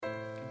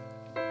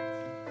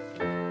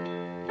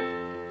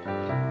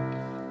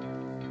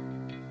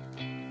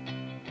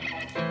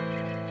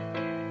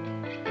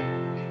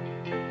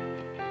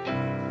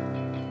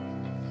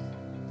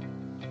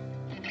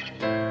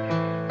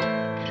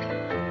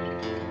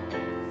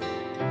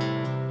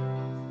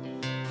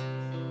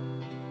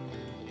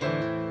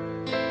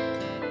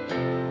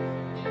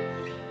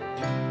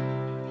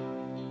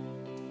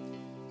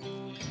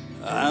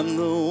I'm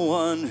the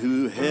one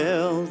who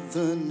held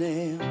the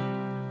nail.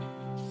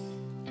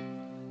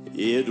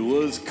 It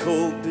was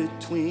cold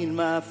between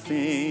my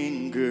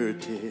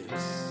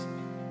fingertips.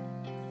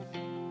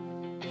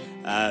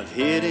 I've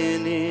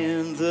hidden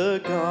in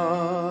the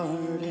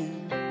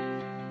garden.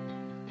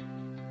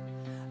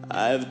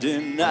 I've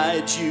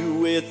denied you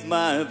with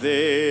my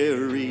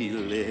very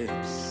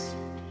lips.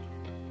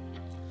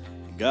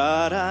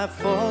 God, I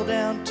fall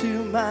down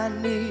to my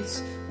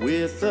knees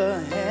with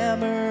a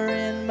hammer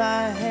in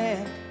my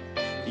hand.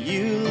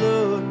 You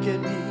look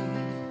at me,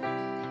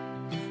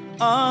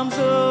 arms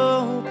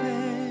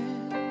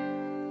open.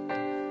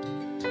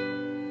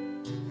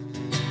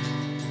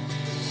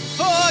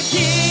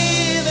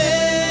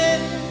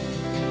 Forgiven,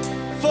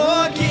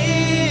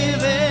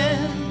 forgiven.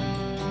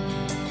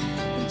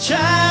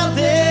 Child,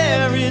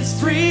 there is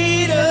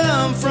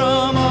freedom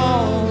from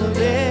all of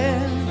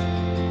it.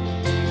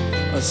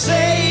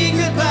 Say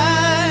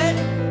goodbye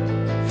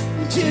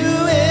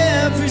to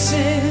every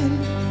sin.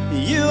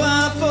 You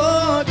are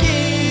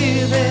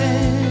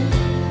forgiven.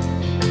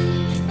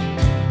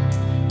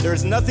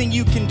 There's nothing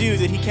you can do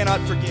that he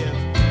cannot forgive.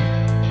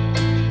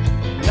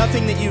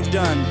 Nothing that you've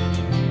done.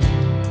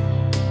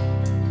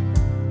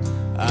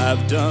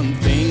 I've done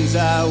things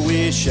I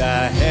wish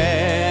I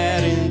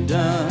hadn't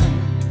done.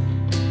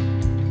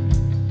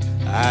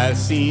 I've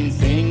seen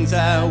things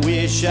I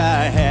wish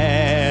I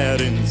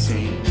hadn't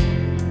seen.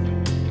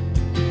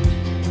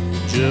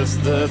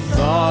 Just the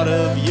thought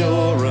of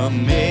your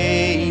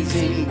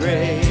amazing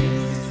grace.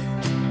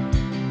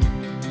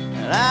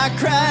 And I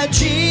cry,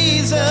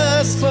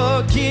 Jesus,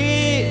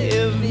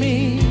 forgive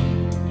me.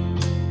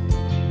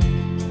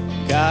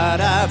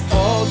 God, I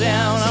fall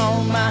down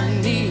on my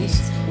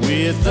knees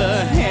with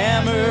a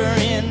hammer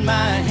in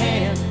my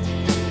hand.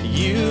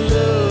 You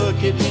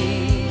look at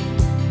me,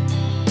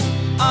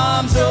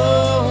 arms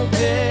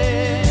open.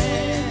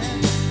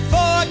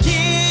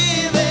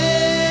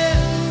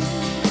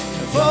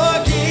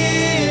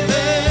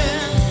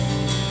 Forgiven,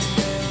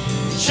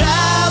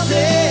 child,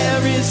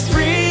 there is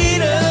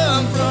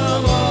freedom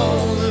from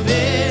all of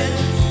it.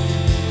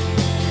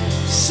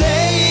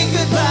 Say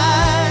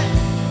goodbye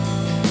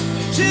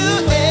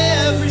to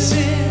every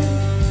sin.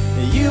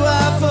 You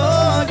are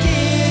forgiven.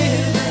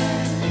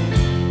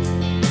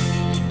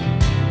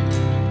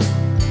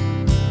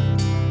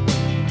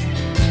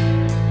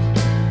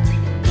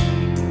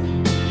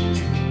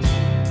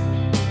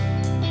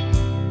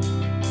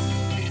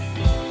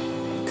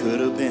 Could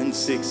have been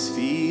 6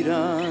 feet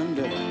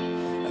under.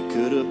 I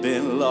could have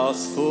been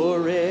lost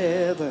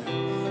forever.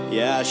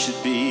 Yeah, I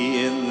should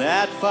be in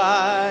that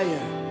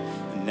fire.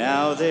 And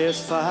now there's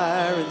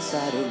fire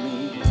inside of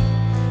me.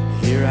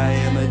 Here I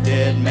am, a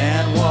dead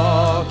man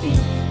walking.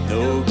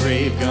 No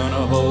grave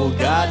gonna hold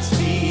God's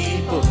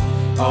people.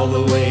 All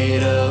the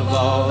weight of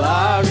all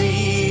our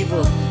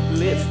evil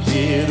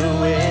lifted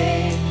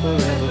away,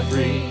 forever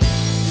free.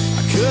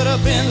 I could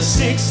have been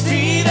 6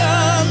 feet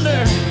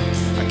under.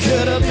 I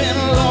could have been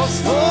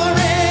lost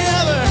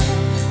forever.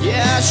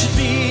 Yeah, I should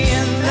be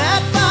in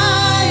that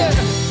fire.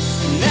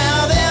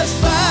 Now there's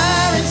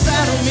fire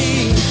inside of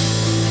me.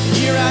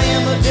 Here I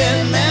am, a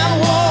dead man